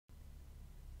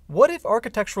What if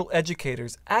architectural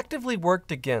educators actively worked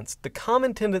against the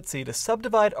common tendency to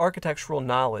subdivide architectural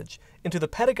knowledge into the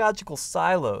pedagogical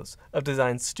silos of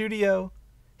design studio,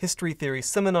 history theory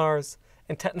seminars,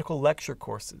 and technical lecture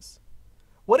courses?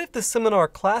 What if the seminar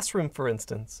classroom, for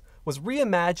instance, was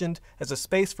reimagined as a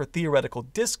space for theoretical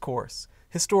discourse,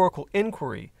 historical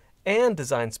inquiry, and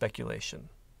design speculation?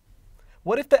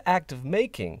 What if the act of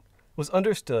making was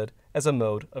understood as a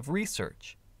mode of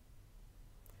research?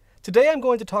 Today I'm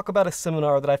going to talk about a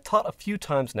seminar that I've taught a few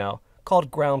times now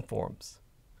called Ground Forms.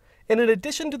 And in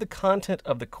addition to the content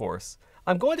of the course,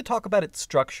 I'm going to talk about its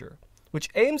structure, which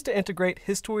aims to integrate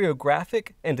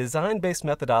historiographic and design-based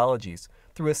methodologies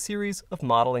through a series of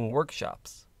modeling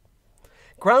workshops.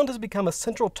 Ground has become a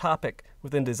central topic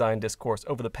within design discourse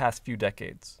over the past few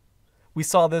decades. We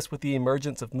saw this with the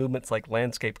emergence of movements like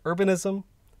landscape urbanism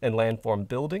and landform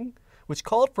building, which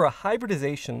called for a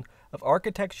hybridization of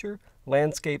architecture,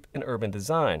 landscape, and urban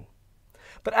design.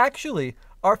 But actually,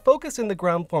 our focus in the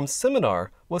Ground Forms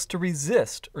seminar was to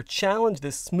resist or challenge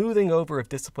this smoothing over of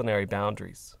disciplinary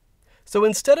boundaries. So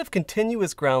instead of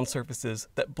continuous ground surfaces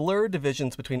that blur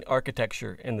divisions between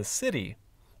architecture and the city,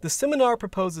 the seminar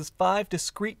proposes 5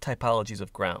 discrete typologies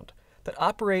of ground that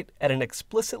operate at an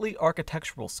explicitly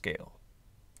architectural scale.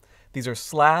 These are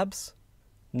slabs,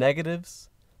 negatives,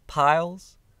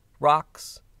 piles,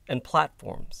 rocks, and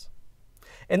platforms.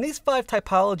 And these 5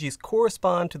 typologies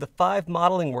correspond to the 5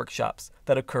 modeling workshops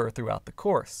that occur throughout the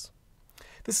course.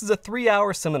 This is a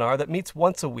 3-hour seminar that meets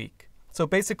once a week. So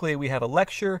basically we have a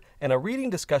lecture and a reading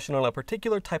discussion on a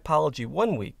particular typology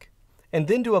one week, and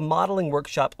then do a modeling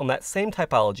workshop on that same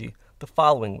typology the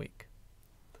following week.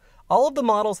 All of the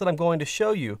models that I'm going to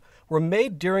show you were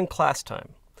made during class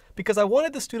time, because I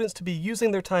wanted the students to be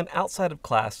using their time outside of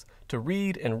class to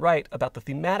read and write about the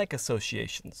thematic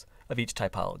associations of each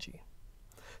typology.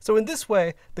 So in this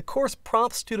way, the course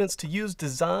prompts students to use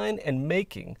design and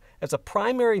making as a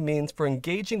primary means for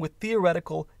engaging with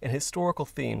theoretical and historical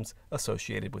themes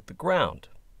associated with the ground.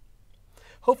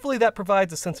 Hopefully that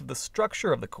provides a sense of the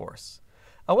structure of the course.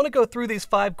 I want to go through these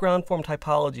 5 ground form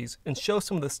typologies and show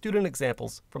some of the student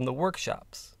examples from the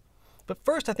workshops. But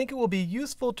first, I think it will be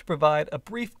useful to provide a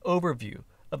brief overview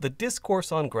of the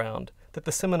discourse on ground that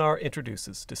the seminar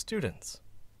introduces to students.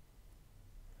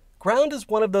 Ground is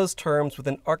one of those terms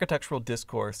within architectural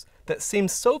discourse that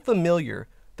seems so familiar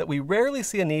that we rarely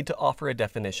see a need to offer a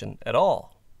definition at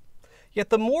all. Yet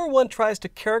the more one tries to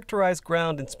characterize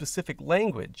ground in specific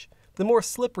language, the more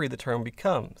slippery the term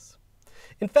becomes.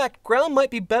 In fact, ground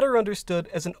might be better understood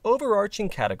as an overarching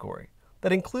category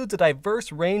that includes a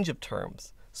diverse range of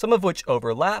terms, some of which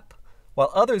overlap, while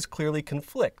others clearly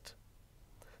conflict.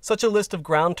 Such a list of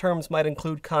ground terms might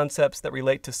include concepts that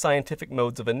relate to scientific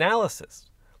modes of analysis,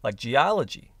 like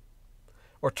geology,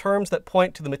 or terms that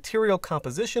point to the material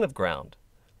composition of ground,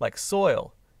 like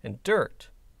soil and dirt,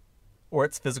 or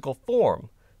its physical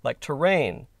form, like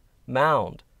terrain,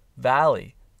 mound,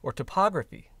 valley, or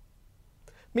topography.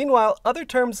 Meanwhile, other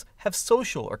terms have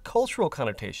social or cultural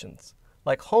connotations,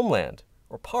 like homeland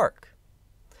or park.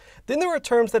 Then there are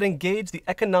terms that engage the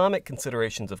economic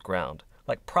considerations of ground,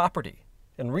 like property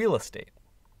and real estate.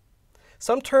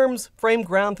 Some terms frame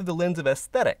ground through the lens of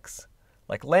aesthetics,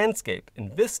 like landscape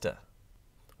and vista,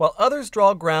 while others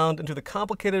draw ground into the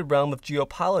complicated realm of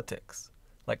geopolitics,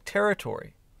 like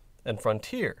territory and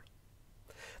frontier.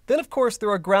 Then, of course, there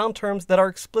are ground terms that are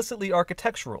explicitly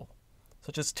architectural,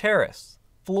 such as terrace,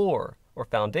 floor, or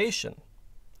foundation.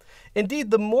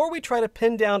 Indeed, the more we try to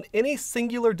pin down any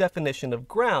singular definition of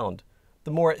ground,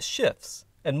 the more it shifts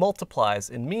and multiplies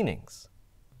in meanings.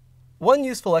 One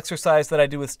useful exercise that I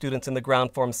do with students in the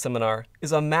Ground Forms seminar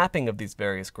is a mapping of these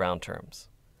various ground terms.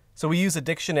 So we use a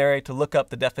dictionary to look up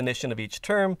the definition of each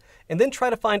term and then try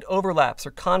to find overlaps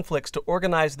or conflicts to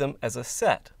organize them as a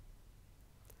set.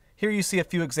 Here you see a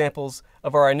few examples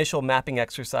of our initial mapping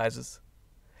exercises.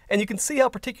 And you can see how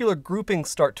particular groupings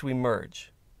start to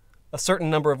emerge. A certain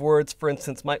number of words, for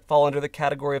instance, might fall under the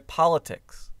category of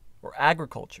politics or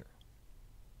agriculture.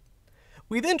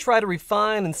 We then try to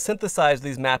refine and synthesize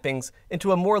these mappings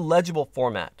into a more legible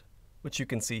format, which you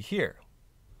can see here.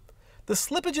 The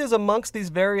slippages amongst these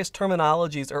various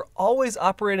terminologies are always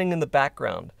operating in the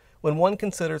background when one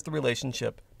considers the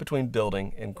relationship between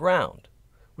building and ground,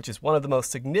 which is one of the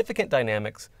most significant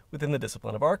dynamics within the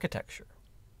discipline of architecture.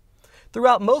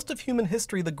 Throughout most of human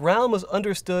history, the ground was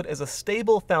understood as a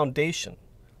stable foundation,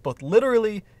 both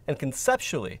literally and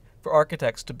conceptually, for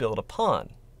architects to build upon.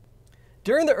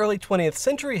 During the early 20th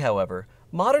century, however,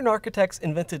 modern architects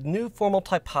invented new formal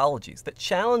typologies that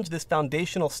challenged this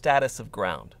foundational status of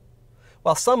ground.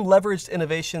 While some leveraged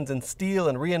innovations in steel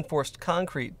and reinforced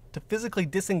concrete to physically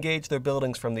disengage their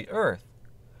buildings from the earth,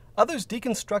 others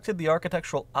deconstructed the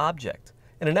architectural object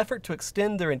in an effort to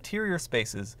extend their interior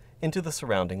spaces into the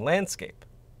surrounding landscape.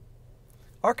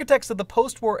 Architects of the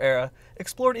post-war era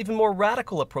explored even more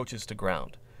radical approaches to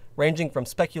ground, ranging from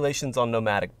speculations on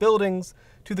nomadic buildings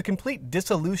to the complete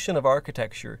dissolution of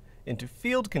architecture into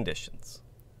field conditions.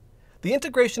 The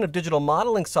integration of digital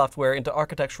modeling software into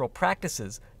architectural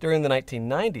practices during the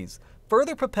 1990s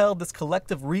further propelled this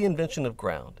collective reinvention of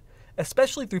ground,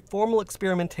 especially through formal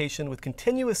experimentation with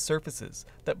continuous surfaces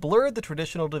that blurred the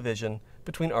traditional division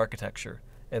between architecture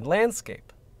and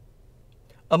landscape.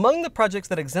 Among the projects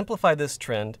that exemplify this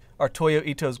trend are Toyo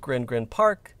Ito's Grin Grin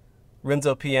Park,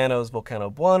 Renzo Piano's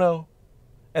Volcano Buono,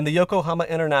 and the Yokohama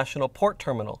International Port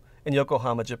Terminal in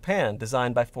Yokohama, Japan,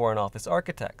 designed by Foreign Office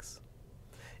architects.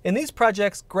 In these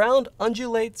projects, ground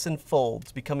undulates and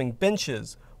folds, becoming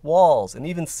benches, walls, and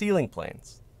even ceiling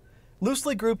planes.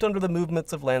 Loosely grouped under the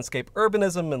movements of landscape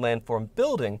urbanism and landform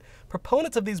building,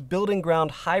 proponents of these building-ground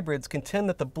hybrids contend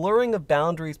that the blurring of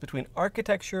boundaries between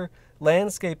architecture,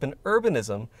 landscape, and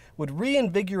urbanism would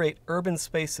reinvigorate urban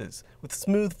spaces with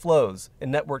smooth flows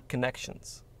and networked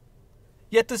connections.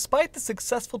 Yet despite the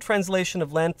successful translation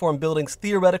of landform building's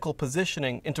theoretical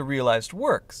positioning into realized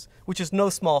works, which is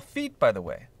no small feat, by the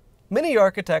way, many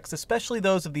architects, especially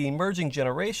those of the emerging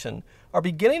generation, are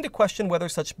beginning to question whether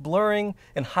such blurring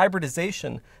and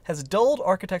hybridization has dulled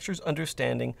architecture's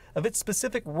understanding of its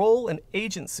specific role and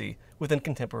agency within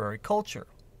contemporary culture.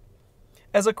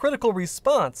 As a critical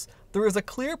response, there is a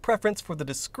clear preference for the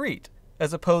discrete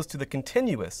as opposed to the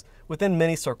continuous within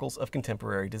many circles of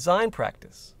contemporary design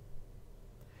practice.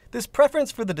 This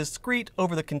preference for the discrete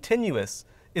over the continuous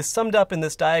is summed up in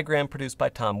this diagram produced by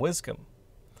Tom Wiscombe.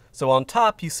 So on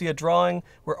top, you see a drawing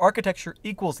where architecture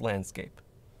equals landscape.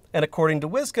 And according to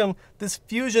Wiscombe, this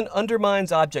fusion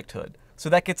undermines objecthood, so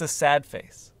that gets a sad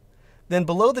face. Then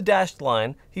below the dashed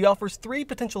line, he offers three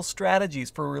potential strategies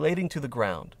for relating to the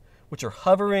ground, which are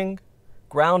hovering,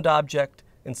 ground object,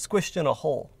 and squished in a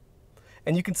hole.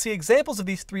 And you can see examples of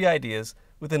these three ideas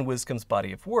within Wiscombe's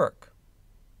body of work.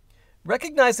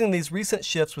 Recognizing these recent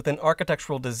shifts within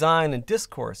architectural design and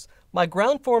discourse, my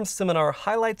ground forms seminar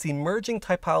highlights emerging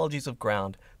typologies of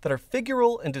ground that are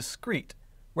figural and discrete,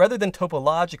 rather than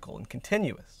topological and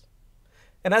continuous.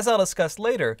 And as I'll discuss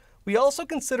later, we also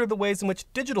consider the ways in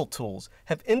which digital tools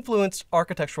have influenced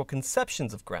architectural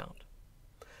conceptions of ground.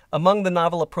 Among the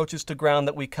novel approaches to ground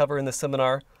that we cover in the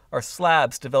seminar are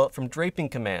slabs developed from draping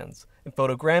commands and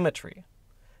photogrammetry,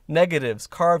 negatives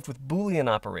carved with Boolean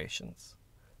operations,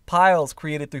 piles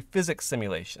created through physics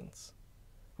simulations,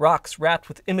 rocks wrapped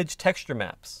with image texture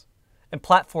maps, and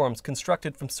platforms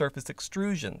constructed from surface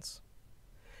extrusions.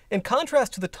 In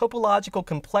contrast to the topological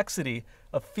complexity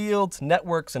of fields,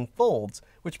 networks, and folds,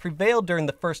 which prevailed during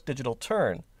the first digital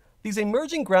turn, these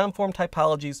emerging ground form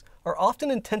typologies are often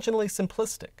intentionally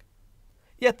simplistic.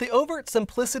 Yet the overt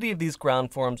simplicity of these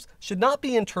ground forms should not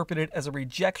be interpreted as a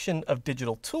rejection of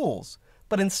digital tools,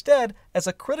 but instead as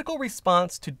a critical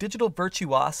response to digital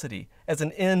virtuosity as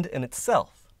an end in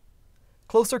itself.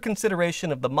 Closer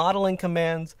consideration of the modeling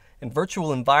commands and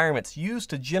virtual environments used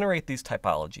to generate these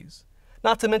typologies,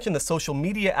 not to mention the social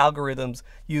media algorithms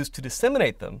used to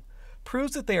disseminate them,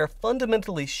 proves that they are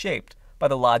fundamentally shaped by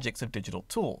the logics of digital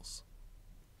tools.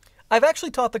 I've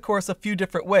actually taught the course a few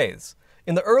different ways.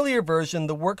 In the earlier version,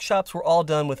 the workshops were all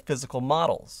done with physical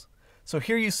models. So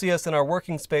here you see us in our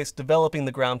working space developing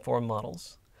the ground form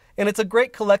models. And it's a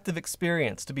great collective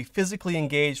experience to be physically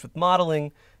engaged with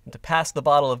modeling and to pass the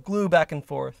bottle of glue back and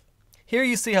forth. Here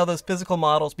you see how those physical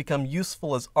models become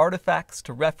useful as artifacts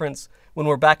to reference when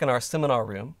we're back in our seminar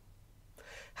room.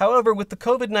 However, with the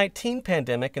COVID-19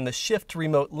 pandemic and the shift to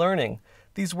remote learning,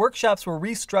 these workshops were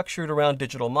restructured around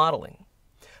digital modeling.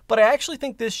 But I actually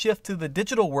think this shift to the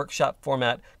digital workshop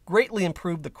format greatly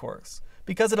improved the course,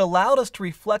 because it allowed us to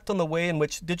reflect on the way in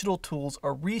which digital tools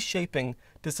are reshaping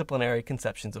disciplinary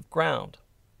conceptions of ground.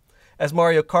 As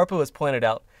Mario Carpo has pointed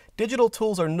out, digital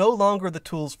tools are no longer the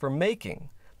tools for making.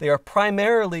 They are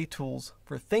primarily tools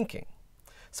for thinking.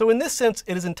 So in this sense,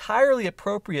 it is entirely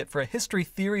appropriate for a history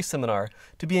theory seminar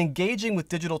to be engaging with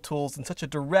digital tools in such a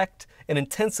direct and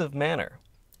intensive manner.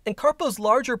 And Carpo's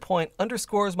larger point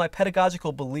underscores my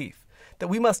pedagogical belief that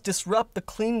we must disrupt the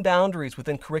clean boundaries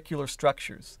within curricular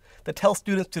structures that tell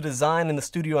students to design in the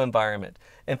studio environment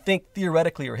and think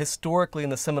theoretically or historically in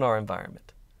the seminar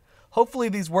environment. Hopefully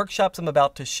these workshops I'm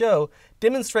about to show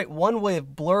demonstrate one way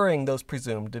of blurring those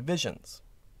presumed divisions.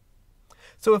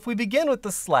 So if we begin with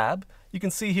the slab, you can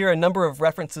see here a number of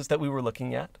references that we were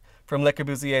looking at. from Le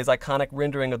Corbusier's iconic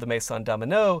rendering of the Maison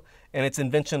Domino and its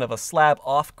invention of a slab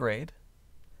off-grade,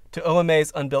 to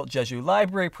OMA's unbuilt Jeju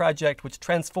library project, which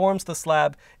transforms the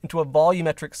slab into a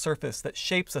volumetric surface that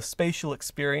shapes a spatial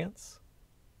experience,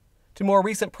 to more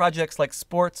recent projects like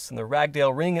Sports and the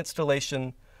Ragdale Ring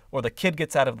installation, or the Kid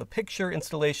Gets Out of the Picture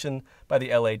installation by the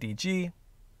LADG.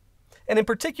 And in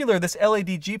particular, this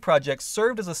LADG project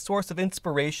served as a source of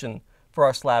inspiration for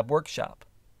our slab workshop.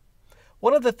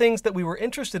 One of the things that we were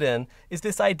interested in is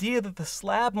this idea that the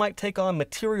slab might take on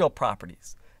material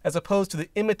properties, as opposed to the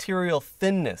immaterial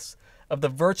thinness of the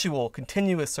virtual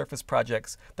continuous surface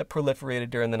projects that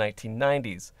proliferated during the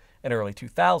 1990s and early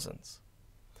 2000s.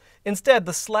 Instead,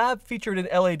 the slab featured in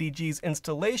LADG's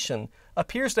installation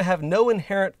appears to have no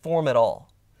inherent form at all.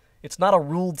 It's not a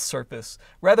ruled surface.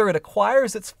 Rather, it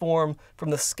acquires its form from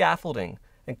the scaffolding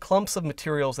and clumps of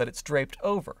materials that it's draped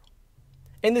over.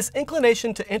 And this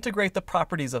inclination to integrate the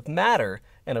properties of matter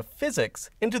and of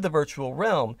physics into the virtual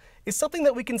realm is something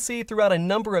that we can see throughout a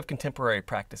number of contemporary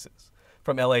practices,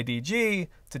 from LADG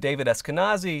to David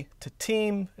Eskenazi to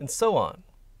Team and so on.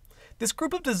 This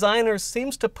group of designers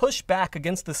seems to push back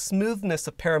against the smoothness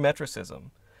of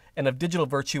parametricism and of digital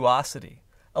virtuosity,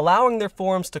 allowing their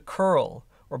forms to curl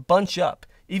or bunch up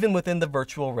even within the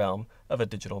virtual realm of a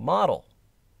digital model.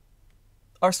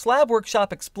 Our slab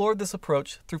workshop explored this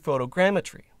approach through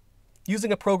photogrammetry.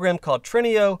 Using a program called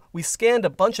Trinio, we scanned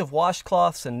a bunch of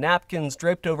washcloths and napkins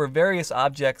draped over various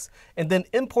objects and then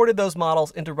imported those models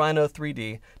into Rhino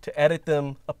 3D to edit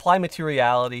them, apply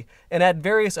materiality, and add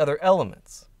various other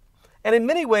elements. And in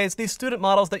many ways, these student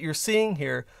models that you're seeing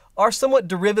here are somewhat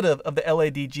derivative of the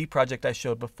LADG project I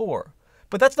showed before.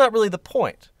 But that's not really the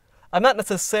point. I'm not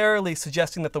necessarily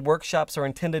suggesting that the workshops are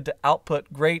intended to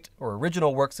output great or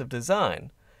original works of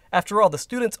design. After all, the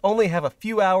students only have a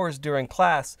few hours during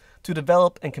class to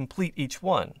develop and complete each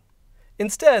one.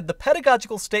 Instead, the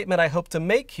pedagogical statement I hope to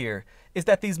make here is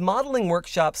that these modeling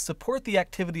workshops support the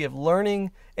activity of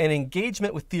learning and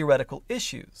engagement with theoretical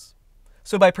issues.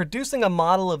 So by producing a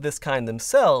model of this kind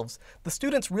themselves, the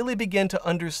students really begin to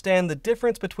understand the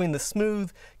difference between the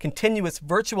smooth, continuous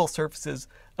virtual surfaces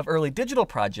of early digital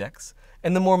projects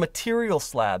and the more material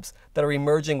slabs that are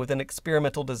emerging within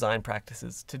experimental design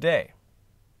practices today.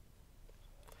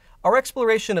 Our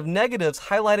exploration of negatives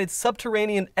highlighted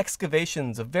subterranean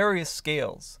excavations of various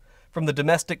scales, from the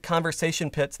domestic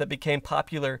conversation pits that became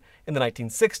popular in the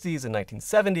 1960s and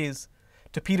 1970s,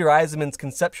 to Peter Eisenman's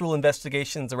conceptual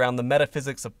investigations around the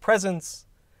metaphysics of presence,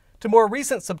 to more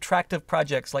recent subtractive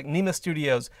projects like Nema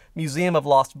Studio's Museum of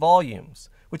Lost Volumes,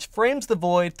 which frames the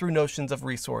void through notions of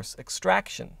resource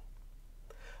extraction.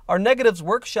 Our negatives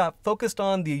workshop focused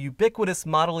on the ubiquitous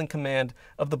modeling command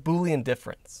of the Boolean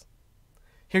difference.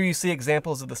 Here you see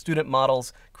examples of the student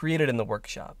models created in the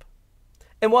workshop.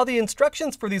 And while the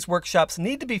instructions for these workshops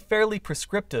need to be fairly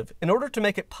prescriptive in order to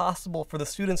make it possible for the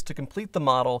students to complete the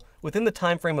model within the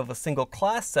time frame of a single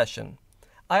class session,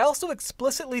 I also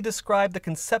explicitly describe the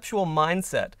conceptual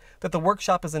mindset that the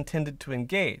workshop is intended to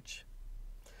engage.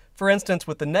 For instance,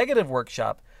 with the negative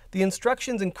workshop, the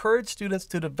instructions encourage students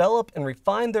to develop and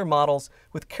refine their models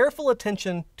with careful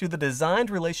attention to the designed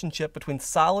relationship between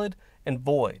solid and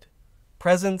void,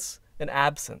 presence and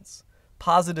absence,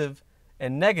 positive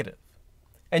and negative.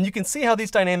 And you can see how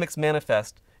these dynamics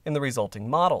manifest in the resulting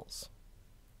models.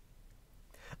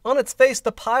 On its face,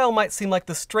 the pile might seem like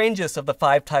the strangest of the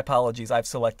 5 typologies I've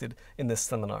selected in this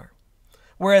seminar.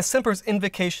 Whereas Semper's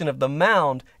invocation of the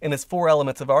mound in his 4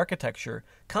 elements of architecture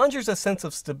conjures a sense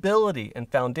of stability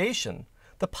and foundation,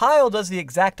 the pile does the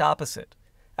exact opposite.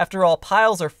 After all,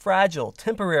 piles are fragile,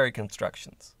 temporary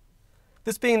constructions.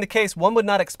 This being the case, one would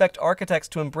not expect architects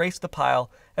to embrace the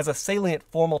pile as a salient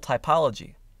formal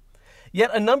typology.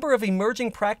 Yet a number of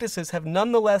emerging practices have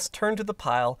nonetheless turned to the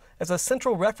pile as a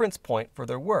central reference point for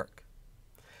their work.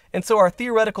 And so our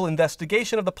theoretical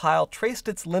investigation of the pile traced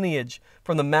its lineage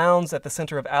from the mounds at the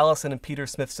center of Allison and Peter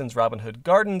Smithson's Robin Hood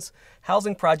Gardens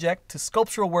housing project to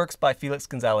sculptural works by Felix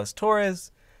Gonzalez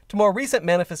Torres, to more recent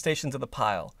manifestations of the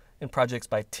pile in projects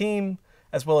by Team,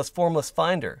 as well as Formless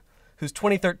Finder, whose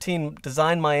 2013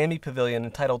 Design Miami pavilion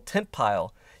entitled Tent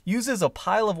Pile uses a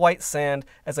pile of white sand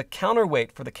as a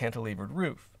counterweight for the cantilevered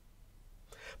roof.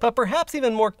 But perhaps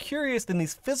even more curious than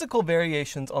these physical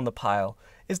variations on the pile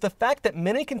is the fact that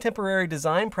many contemporary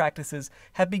design practices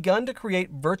have begun to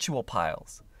create virtual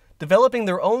piles, developing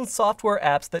their own software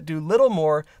apps that do little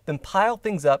more than pile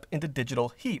things up into digital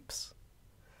heaps.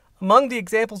 Among the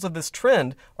examples of this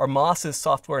trend are Moss's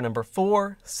software number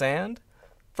 4, Sand,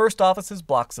 First Office's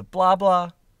Blocks of Blah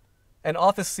Blah, and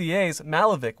Office CA's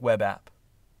Malavik web app.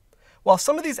 While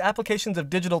some of these applications of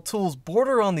digital tools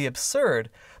border on the absurd,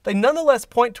 they nonetheless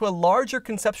point to a larger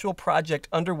conceptual project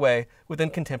underway within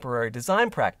contemporary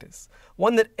design practice,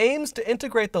 one that aims to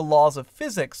integrate the laws of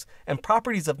physics and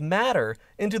properties of matter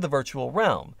into the virtual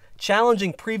realm,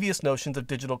 challenging previous notions of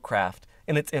digital craft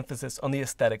in its emphasis on the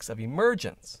aesthetics of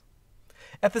emergence.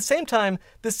 At the same time,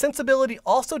 this sensibility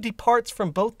also departs from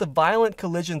both the violent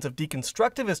collisions of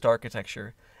deconstructivist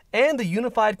architecture and the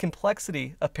unified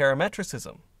complexity of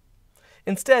parametricism.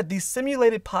 Instead, these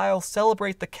simulated piles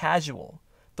celebrate the casual,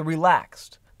 the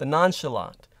relaxed, the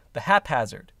nonchalant, the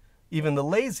haphazard, even the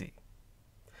lazy.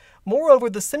 Moreover,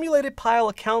 the simulated pile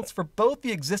accounts for both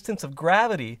the existence of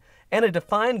gravity and a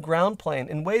defined ground plane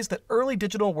in ways that early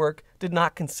digital work did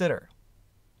not consider.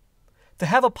 To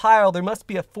have a pile, there must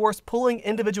be a force pulling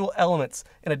individual elements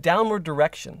in a downward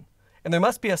direction, and there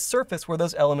must be a surface where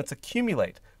those elements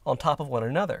accumulate on top of one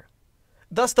another.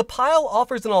 Thus, the pile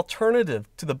offers an alternative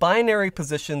to the binary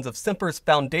positions of Semper's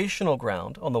foundational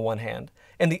ground on the one hand,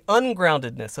 and the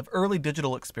ungroundedness of early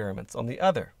digital experiments on the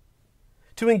other.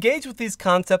 To engage with these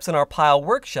concepts in our pile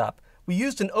workshop, we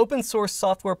used an open source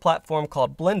software platform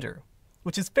called Blender,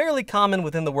 which is fairly common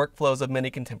within the workflows of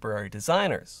many contemporary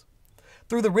designers.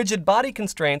 Through the rigid body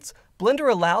constraints,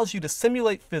 Blender allows you to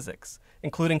simulate physics,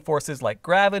 including forces like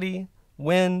gravity,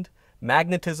 wind,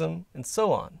 magnetism, and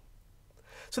so on.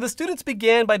 So the students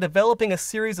began by developing a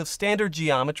series of standard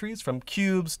geometries from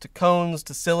cubes to cones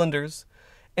to cylinders,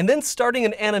 and then starting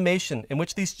an animation in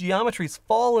which these geometries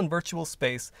fall in virtual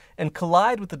space and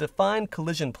collide with the defined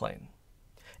collision plane.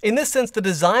 In this sense, the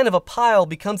design of a pile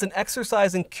becomes an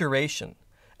exercise in curation,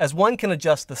 as one can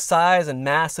adjust the size and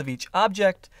mass of each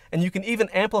object, and you can even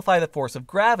amplify the force of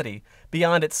gravity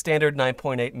beyond its standard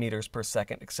 9.8 meters per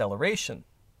second acceleration.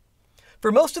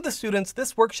 For most of the students,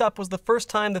 this workshop was the first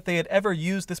time that they had ever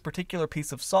used this particular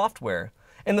piece of software,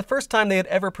 and the first time they had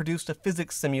ever produced a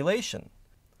physics simulation.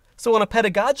 So on a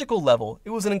pedagogical level, it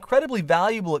was an incredibly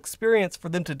valuable experience for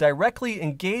them to directly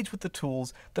engage with the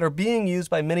tools that are being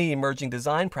used by many emerging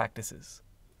design practices.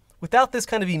 Without this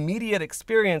kind of immediate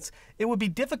experience, it would be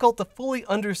difficult to fully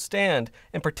understand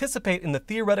and participate in the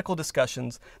theoretical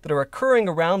discussions that are occurring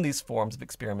around these forms of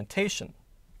experimentation.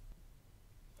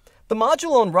 The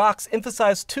module on rocks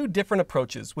emphasized two different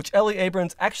approaches, which Ellie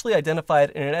Abrams actually identified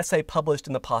in an essay published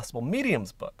in the Possible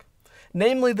Mediums book,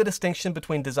 namely the distinction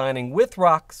between designing with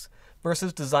rocks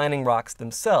versus designing rocks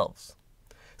themselves.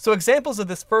 So examples of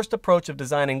this first approach of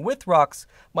designing with rocks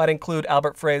might include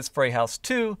Albert Frey's Frey House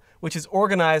 2, which is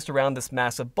organized around this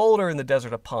massive boulder in the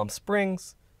desert of Palm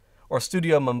Springs, or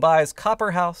Studio Mumbai's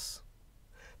Copper House.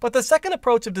 But the second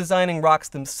approach of designing rocks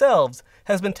themselves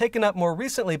has been taken up more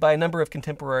recently by a number of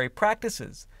contemporary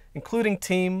practices, including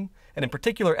Team, and in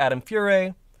particular Adam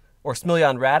Fure, or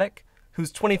Smiljan Radic,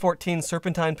 whose 2014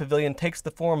 Serpentine Pavilion takes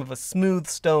the form of a smooth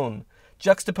stone,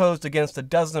 juxtaposed against a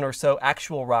dozen or so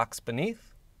actual rocks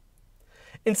beneath.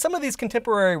 In some of these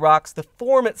contemporary rocks, the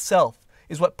form itself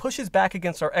is what pushes back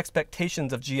against our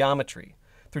expectations of geometry,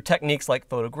 through techniques like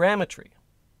photogrammetry.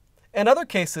 In other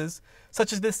cases,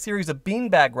 such as this series of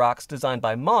beanbag rocks designed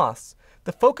by Moss,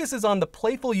 the focus is on the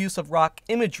playful use of rock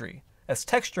imagery as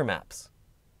texture maps.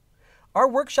 Our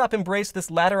workshop embraced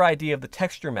this latter idea of the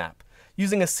texture map,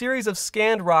 using a series of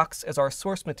scanned rocks as our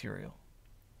source material.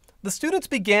 The students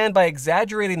began by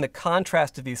exaggerating the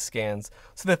contrast of these scans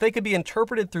so that they could be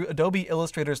interpreted through Adobe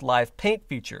Illustrator's Live Paint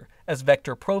feature as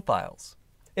vector profiles.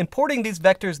 Importing these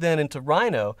vectors then into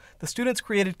Rhino, the students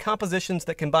created compositions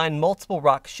that combine multiple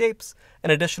rock shapes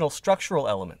and additional structural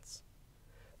elements.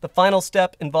 The final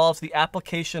step involves the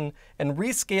application and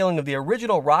rescaling of the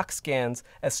original rock scans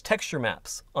as texture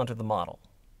maps onto the model.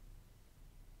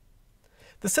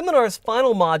 The seminar's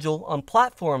final module on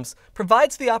platforms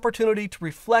provides the opportunity to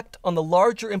reflect on the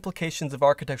larger implications of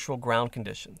architectural ground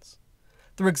conditions.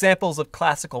 Through examples of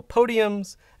classical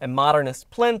podiums and modernist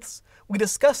plinths, we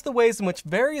discuss the ways in which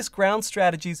various ground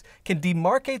strategies can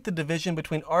demarcate the division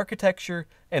between architecture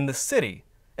and the city,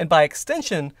 and by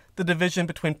extension, the division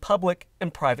between public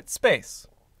and private space.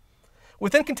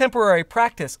 Within contemporary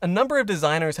practice, a number of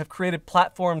designers have created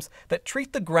platforms that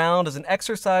treat the ground as an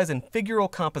exercise in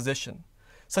figural composition,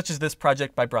 such as this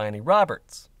project by Brian E.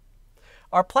 Roberts.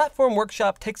 Our platform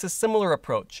workshop takes a similar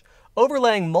approach,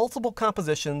 overlaying multiple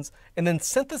compositions and then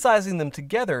synthesizing them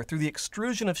together through the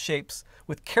extrusion of shapes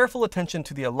with careful attention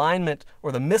to the alignment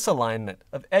or the misalignment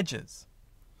of edges.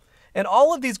 In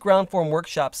all of these ground form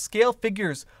workshops, scale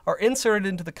figures are inserted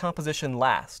into the composition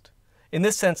last. In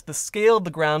this sense, the scale of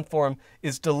the ground form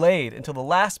is delayed until the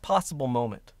last possible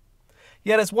moment.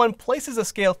 Yet as one places a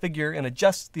scale figure and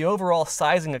adjusts the overall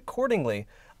sizing accordingly,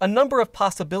 a number of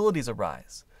possibilities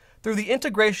arise. Through the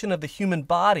integration of the human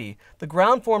body, the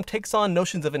ground form takes on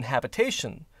notions of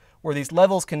inhabitation, where these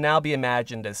levels can now be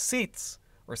imagined as seats,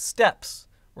 or steps,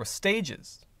 or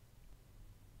stages.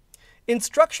 In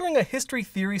structuring a history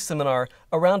theory seminar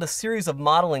around a series of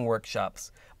modeling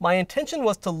workshops, my intention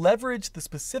was to leverage the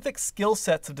specific skill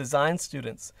sets of design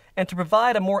students and to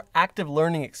provide a more active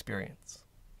learning experience.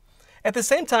 At the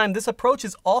same time, this approach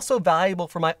is also valuable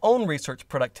for my own research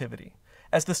productivity,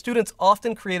 as the students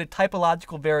often created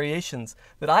typological variations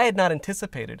that I had not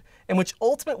anticipated and which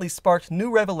ultimately sparked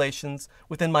new revelations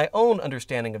within my own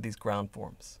understanding of these ground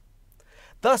forms.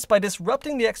 Thus, by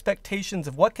disrupting the expectations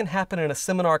of what can happen in a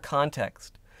seminar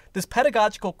context, this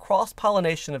pedagogical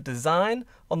cross-pollination of design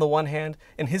on the one hand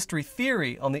and history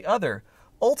theory on the other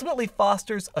ultimately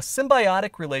fosters a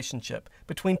symbiotic relationship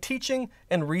between teaching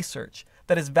and research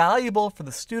that is valuable for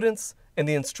the students and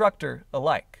the instructor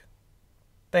alike.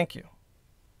 Thank you.